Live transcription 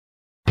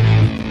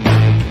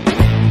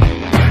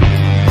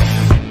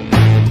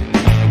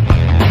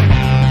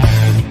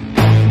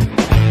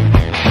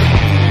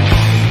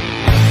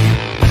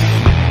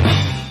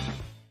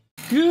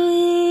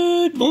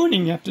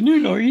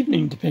afternoon, or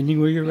evening, depending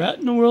where you're at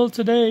in the world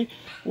today.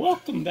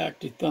 Welcome back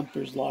to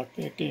Thumper's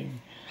Lockpicking.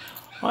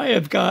 I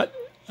have got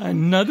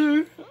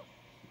another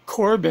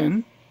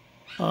corbin.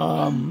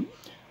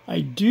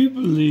 I do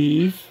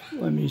believe,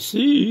 let me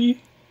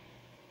see,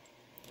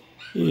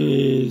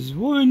 is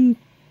one,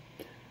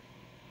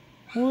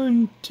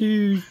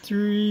 two,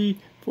 three,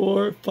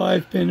 four,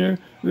 5 pinner.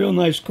 Real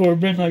nice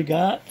corbin I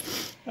got.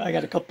 I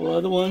got a couple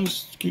other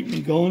ones to keep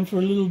me going for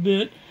a little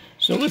bit.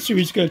 So let's see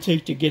what it's going to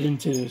take to get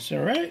into this, all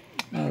right?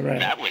 All right.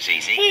 That was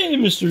easy. Hey,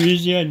 Mr.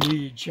 Easy, I knew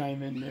you'd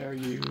chime in there,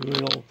 you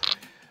little...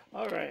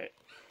 All right.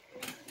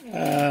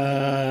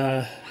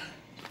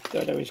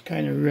 Thought I was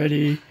kind of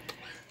ready.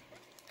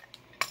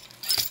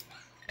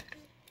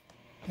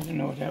 I don't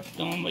know what happened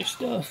to all my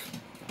stuff.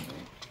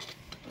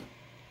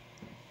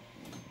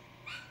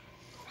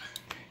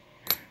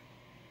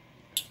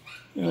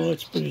 You know,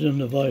 let's put it in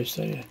the vise.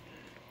 I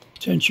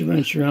tension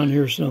wrench around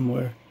here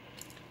somewhere.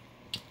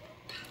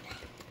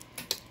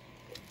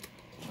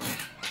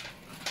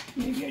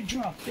 Maybe I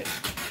dropped it.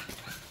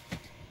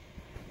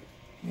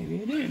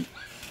 Maybe I didn't.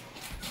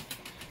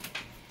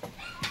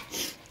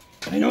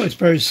 I know it's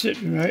probably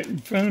sitting right in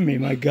front of me.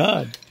 My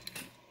God.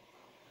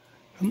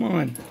 Come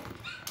on.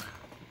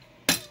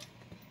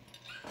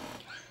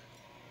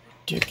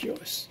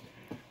 Ridiculous.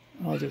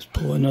 I'll just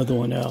pull another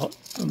one out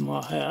from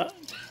my hat.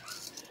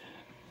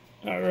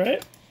 All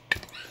right.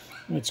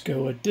 Let's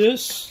go with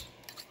this.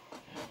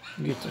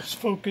 Get this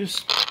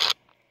focused.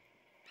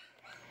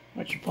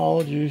 Much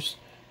apologies.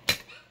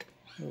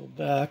 A little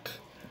back.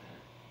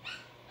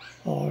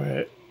 All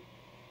right.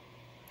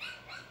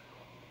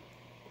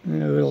 A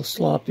little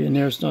sloppy in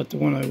there. It's not the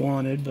one I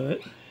wanted,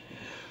 but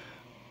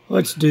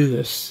let's do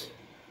this.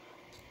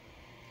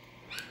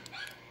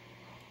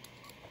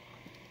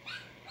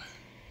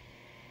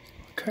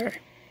 Okay.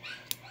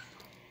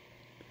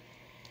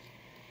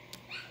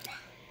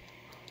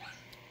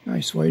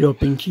 Nice wide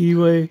open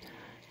keyway.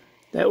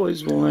 That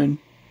was 1,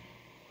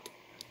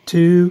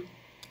 2,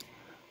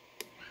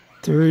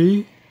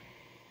 3.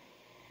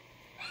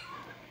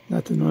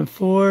 Nothing on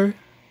 4.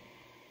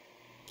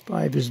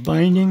 5 is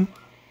binding.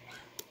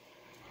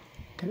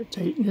 Gotta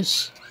tighten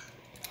this.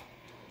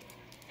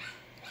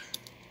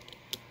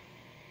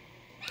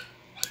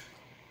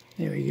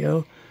 There we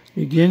go.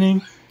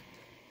 Beginning.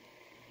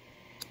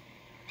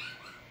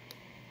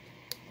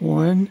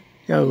 1.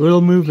 Got a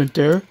little movement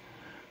there.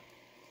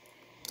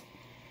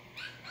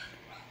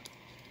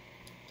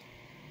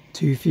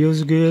 2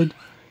 feels good.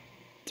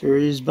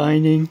 3 is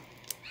binding.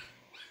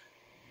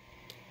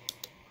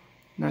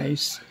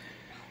 Nice.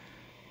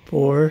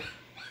 4.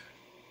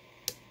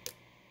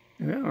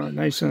 Oh,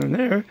 nice on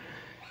there.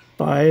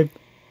 5.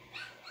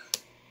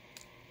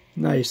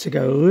 Nice. I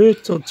got a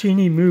little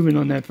teeny movement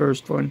on that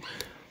first one.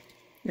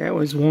 That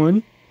was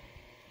 1.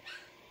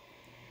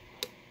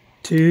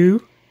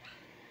 2.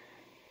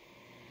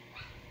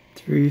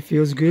 3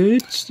 feels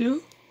good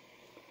still.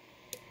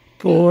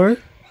 4.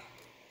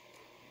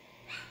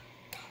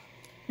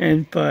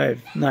 And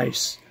 5.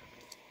 Nice.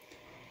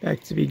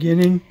 Back to the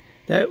beginning.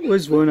 That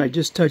was 1. I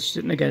just touched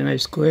it and I got a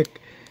nice click.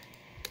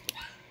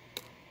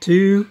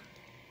 2.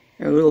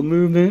 A little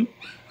movement.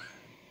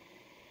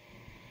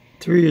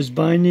 3 is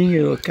binding. A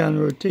little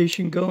counter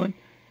rotation going.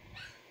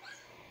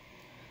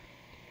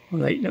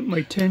 Lighten up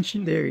my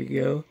tension. There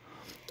you go.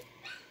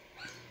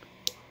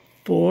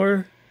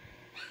 4.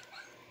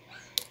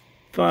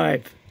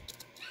 5.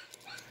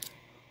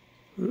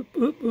 Oop,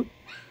 oop, oop.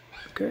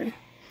 Okay.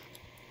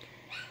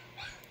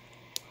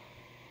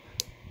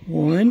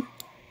 1.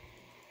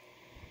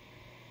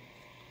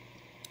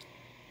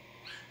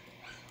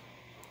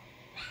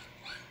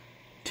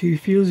 2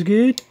 feels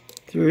good.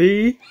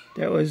 3.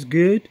 That was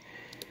good.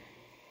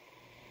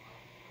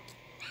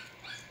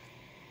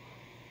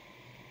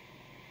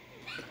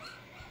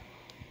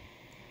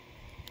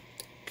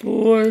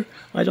 4.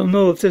 I don't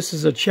know if this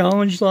is a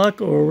challenge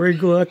lock or a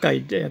rig lock.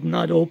 I have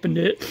not opened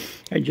it.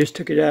 I just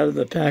took it out of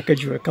the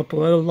package with a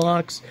couple other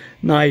locks.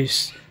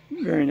 Nice.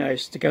 Very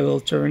nice. They got a little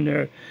turn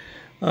there.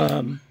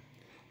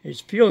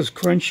 It feels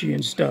crunchy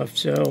and stuff,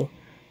 so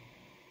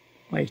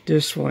like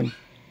this one.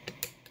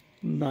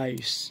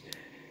 Nice.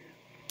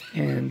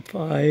 And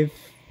 5.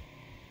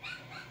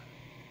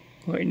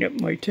 Lighten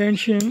up my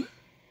tension.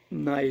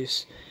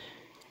 Nice.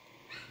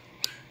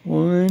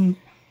 1.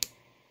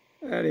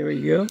 There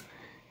we go.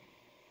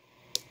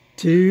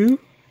 2,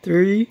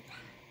 3.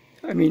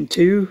 I mean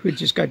 2. It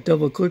just got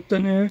double clicked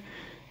on there.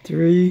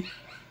 3.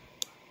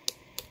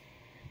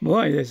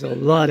 Boy, there's a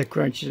lot of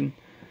crunching.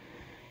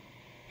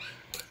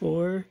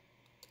 4.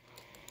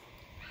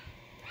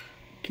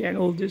 Can't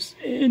hold this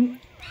in.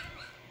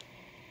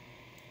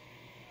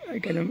 I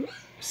gotta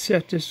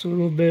set this a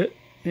little bit.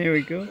 There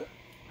we go.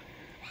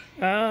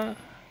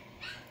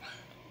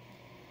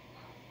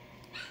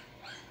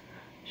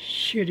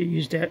 Should have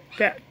used that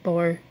fat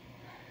bar.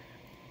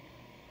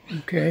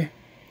 Okay.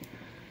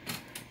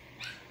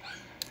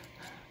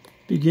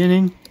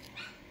 Beginning.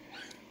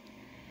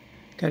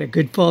 Got a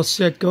good false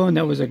set going.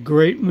 That was a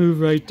great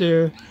move right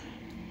there.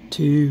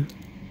 2,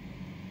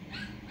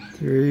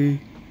 3,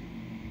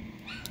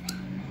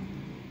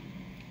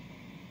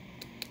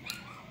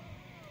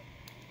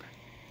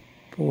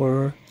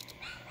 4,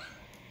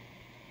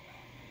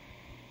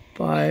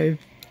 5,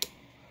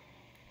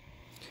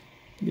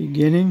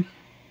 beginning.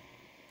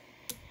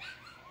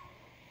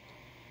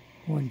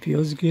 1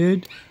 feels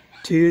good.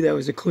 2, that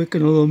was a click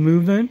and a little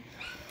movement.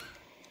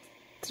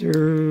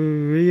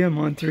 3, I'm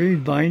on 3,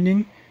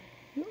 binding.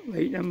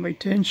 Lighten up my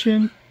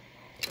tension.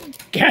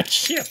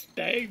 Gotcha,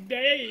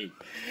 baby!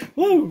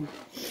 Woo!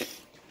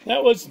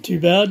 That wasn't too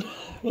bad.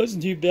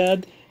 Wasn't too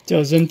bad.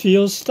 Doesn't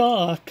feel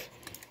stock.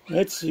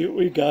 Let's see what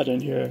we got in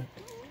here.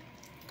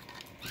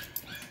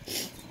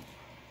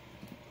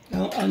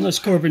 Now, unless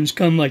corbins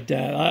come like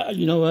that,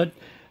 you know what?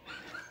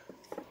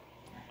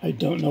 I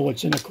don't know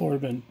what's in a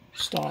corbin,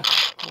 stock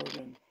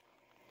corbin.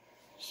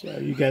 So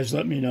you guys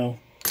let me know.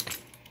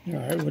 All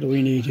right, what do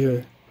we need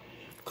here?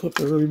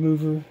 Clipper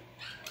remover,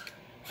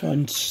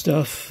 fun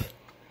stuff,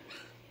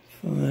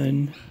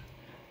 fun,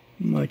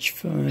 much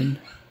fun.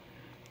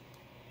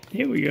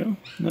 Here we go,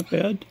 not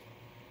bad.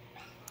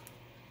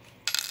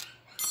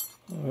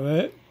 All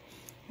right,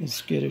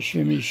 let's get a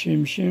shimmy,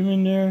 shim, shim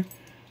in there.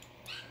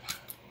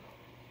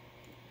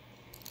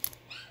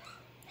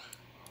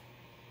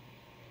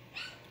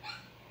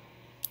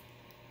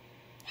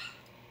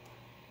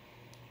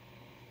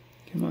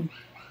 Come on,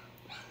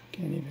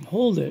 can't even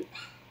hold it.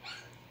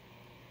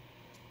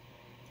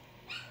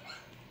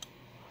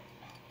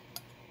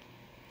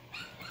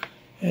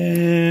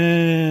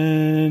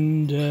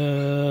 And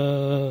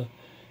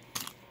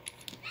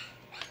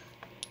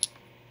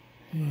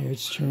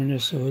let's turn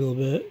this a little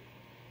bit.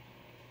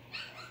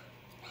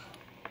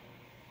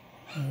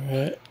 All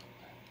right.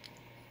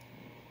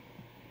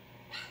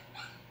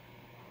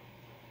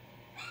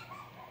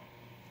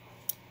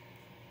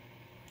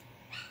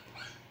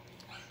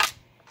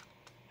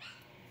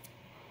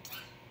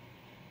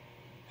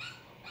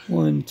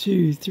 One,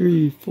 2,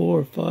 3,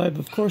 4, 5.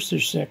 Of course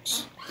there's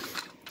 6.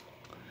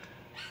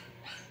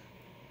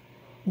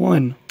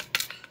 1.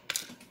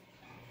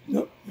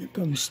 Nope, here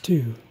comes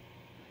 2.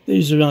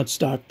 These are not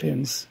stock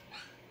pins.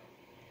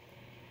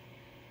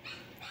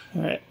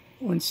 All right,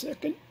 1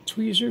 second.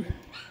 Tweezer.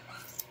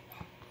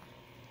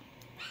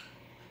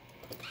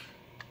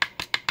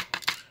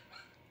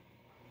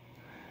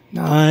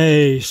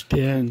 Nice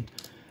pin.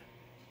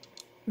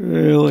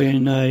 Really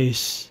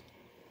nice.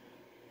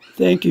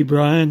 Thank you,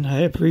 Brian.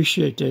 I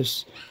appreciate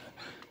this.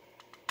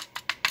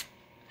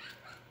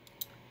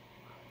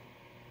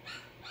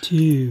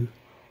 2.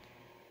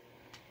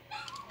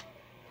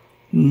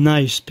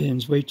 Nice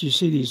pins. Wait till you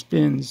see these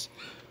pins.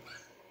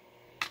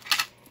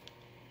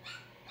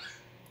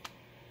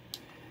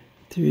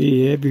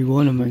 3. Every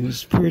one of them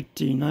is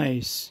pretty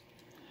nice.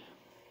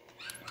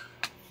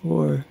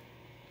 4.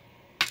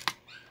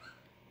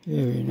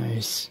 Very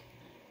nice.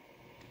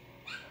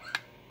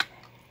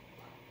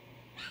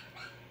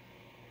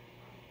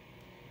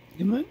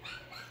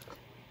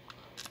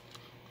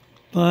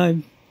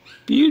 5.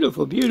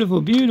 Beautiful,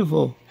 beautiful,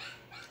 beautiful.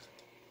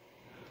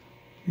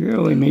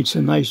 Really made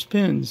some nice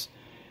pins.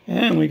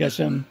 And we got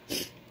some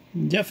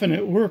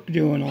definite work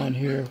doing on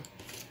here.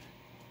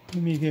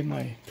 Let me get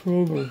my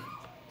prober.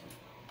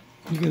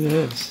 Look at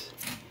this.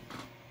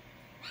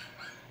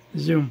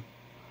 Zoom.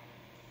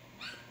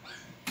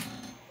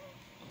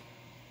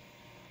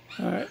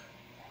 Alright.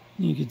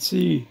 You can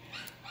see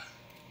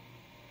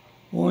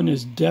one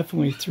is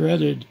definitely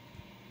threaded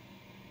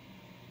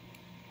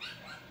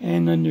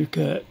and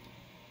undercut.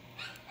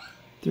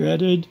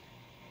 Threaded,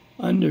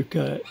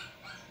 undercut.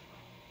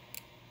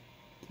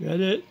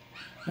 Threaded,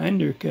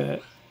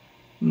 undercut.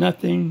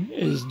 Nothing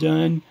is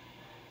done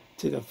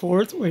to the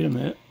 4th. Wait a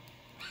minute.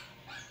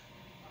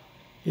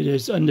 It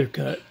is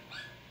undercut.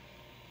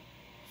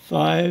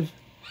 5,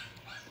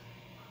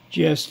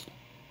 just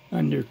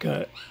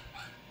undercut.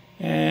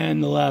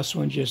 And the last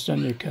one just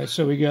undercut.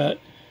 So we got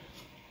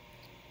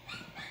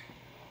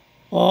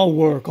all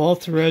work, all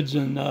threads,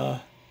 and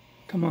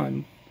come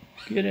on,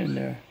 get in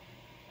there.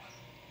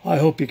 I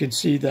hope you can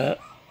see that.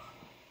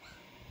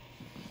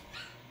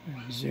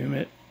 Zoom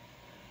it.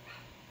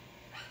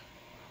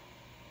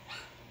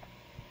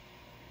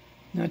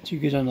 Not too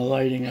good on the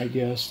lighting, I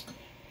guess.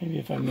 Maybe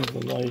if I move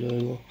the light a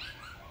little.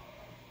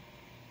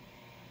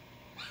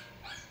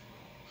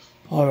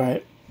 All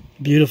right,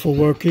 beautiful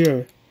work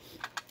here.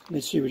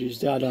 Let's see what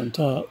he's got on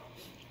top.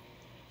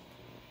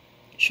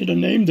 Should have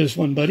named this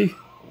one, buddy.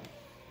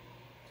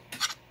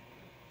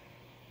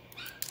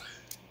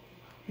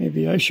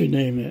 Maybe I should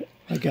name it.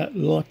 I got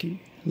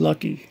Lucky.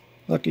 Lucky.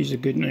 Lucky's a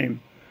good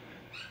name.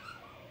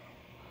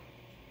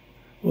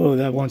 Whoa,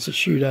 that wants to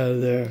shoot out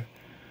of there.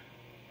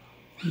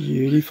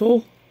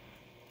 Beautiful.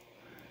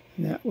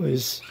 And that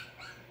was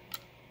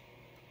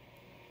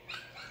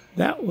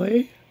that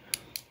way.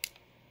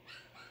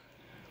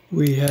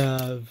 We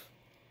have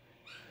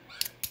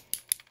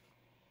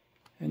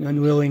an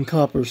unwilling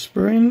copper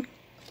spring.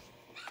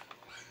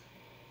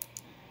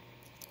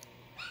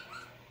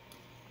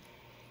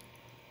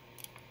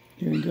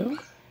 Here we go.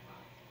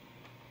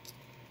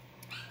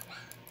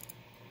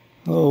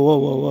 Oh, whoa,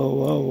 whoa, whoa,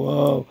 whoa,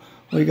 whoa.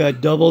 We got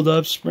doubled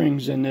up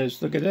springs in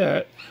this. Look at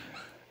that.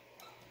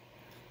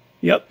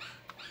 Yep,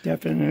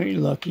 definitely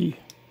Lucky.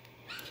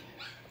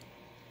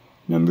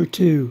 Number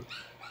 2.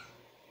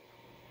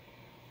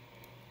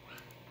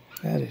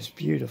 That is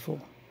beautiful.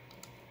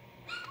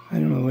 I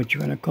don't know what you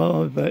want to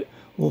call it, but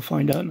we'll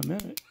find out in a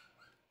minute.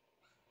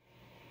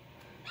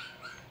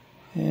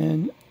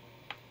 And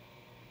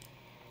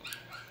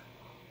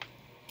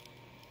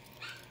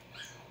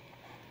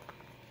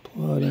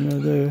pull out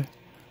another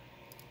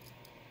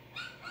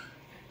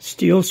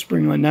steel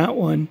spring on that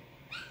one.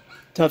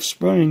 Tough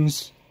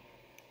springs.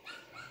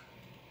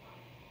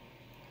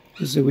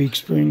 This is a weak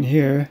spring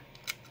here.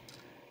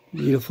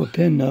 Beautiful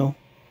pin though.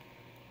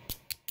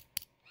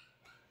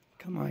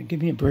 Come on,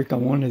 give me a break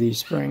on one of these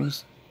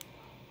springs.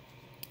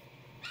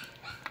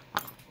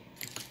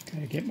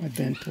 Gotta get my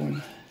bent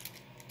one.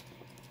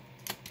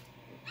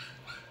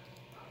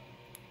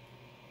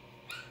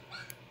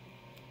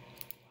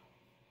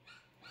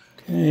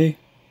 Okay.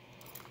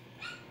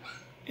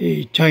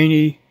 A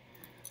tiny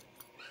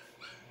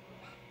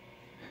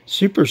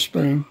super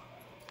spring,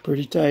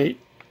 pretty tight.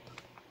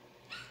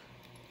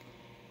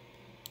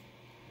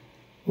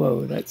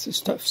 Whoa, that's a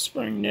tough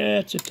spring.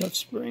 That's a tough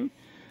spring.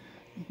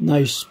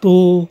 Nice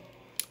spool.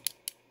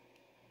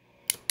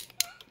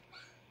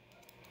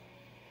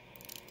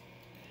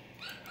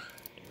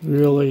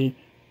 Really,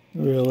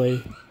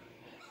 really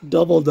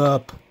doubled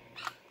up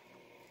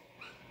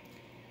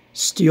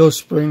steel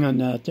spring on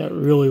that. That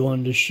really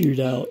wanted to shoot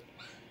out.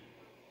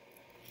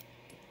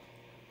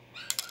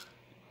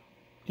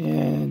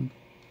 And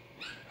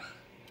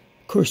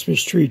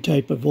Christmas tree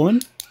type of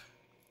one.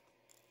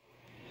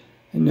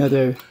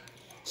 Another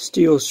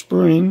steel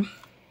spring.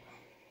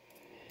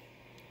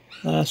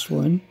 Last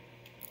one.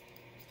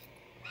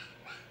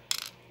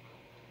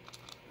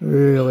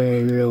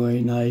 Really,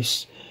 really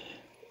nice.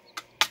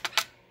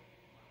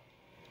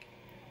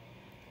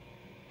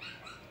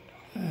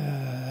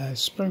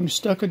 Spring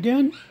stuck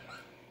again.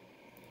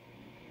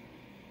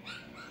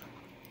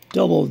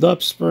 Doubled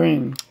up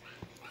spring.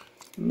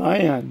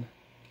 Man.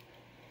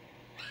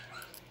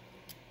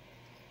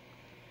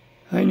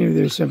 I knew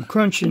there's some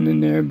crunching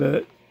in there,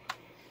 but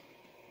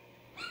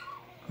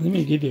let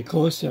me give you a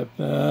close-up.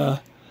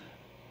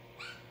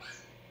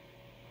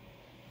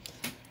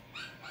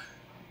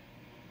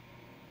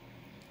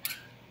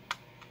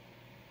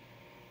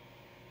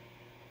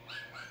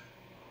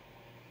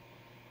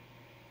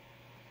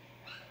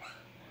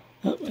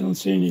 Oh, I don't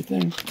see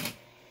anything.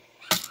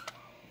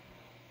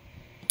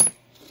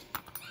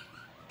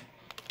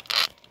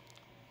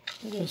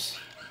 Let us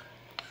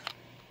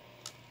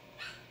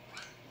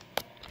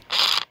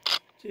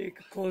take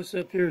a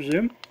close-up here,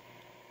 zoom.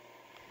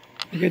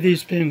 Look at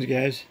these pins,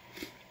 guys.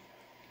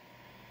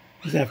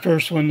 Is that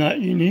first one not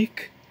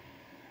unique?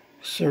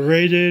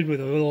 Serrated with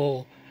a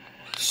little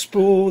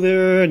spool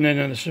there, and then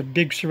a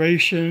big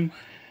serration.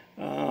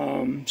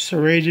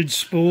 Serrated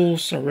spool,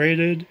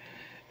 serrated.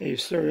 A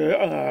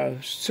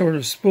sort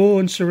of spool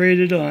and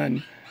serrated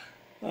on,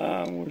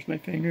 where's my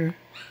finger?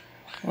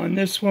 On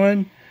this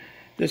one.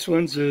 This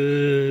one's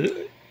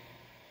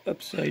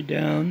upside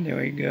down. There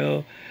we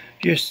go.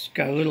 Just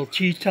got a little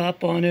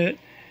T-top on it.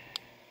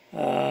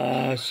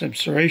 Some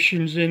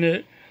serrations in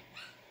it.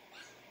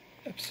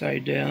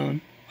 Upside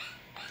down.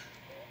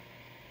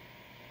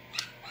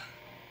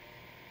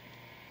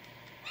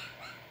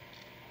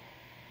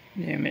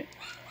 Damn it.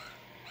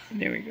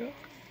 There we go.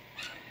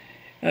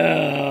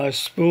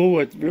 Spool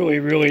with really,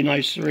 really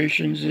nice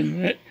serrations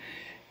in it.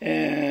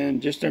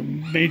 And just a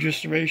major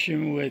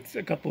serration with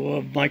a couple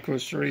of micro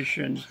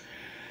serrations.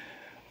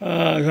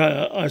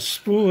 A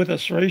spool with a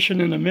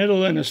serration in the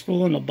middle and a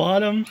spool in the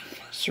bottom.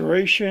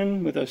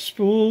 Serration with a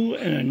spool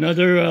and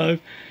another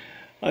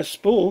a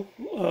spool,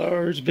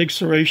 or it's a big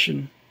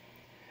serration.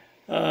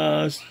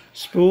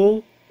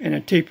 Spool and a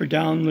taper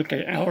down, look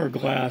at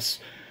hourglass,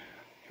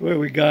 where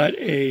we got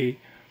a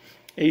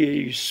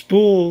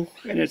spool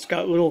and it's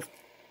got little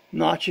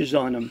notches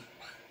on them.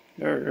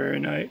 Very, very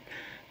nice.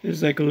 This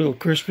is like a little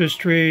Christmas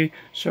tree,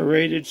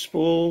 serrated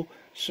spool,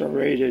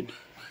 serrated.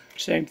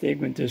 Same thing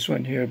with this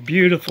one here.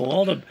 Beautiful.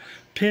 All the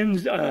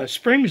pins,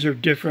 springs are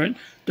different.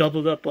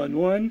 Doubled up on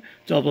 1,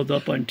 doubled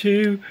up on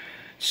 2,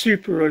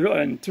 super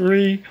on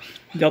 3,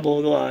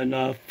 doubled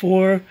on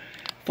 4.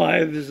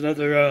 5 is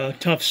another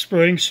tough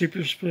spring,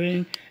 super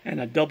spring, and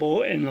a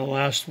double in the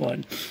last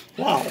one.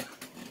 Wow.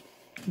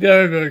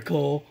 Very, very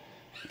cool.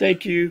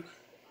 Thank you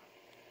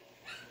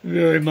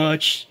very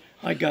much.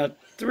 I got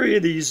 3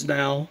 of these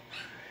now,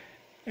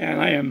 and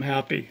I am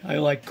happy. I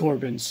like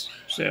corbins.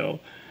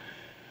 So,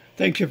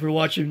 thank you for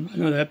watching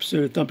another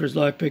episode of Thumper's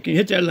Lockpicking.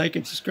 Hit that like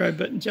and subscribe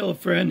button, tell a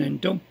friend, and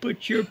don't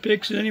put your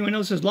picks in anyone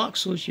else's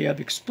locks unless you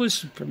have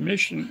explicit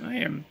permission. I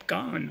am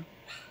gone.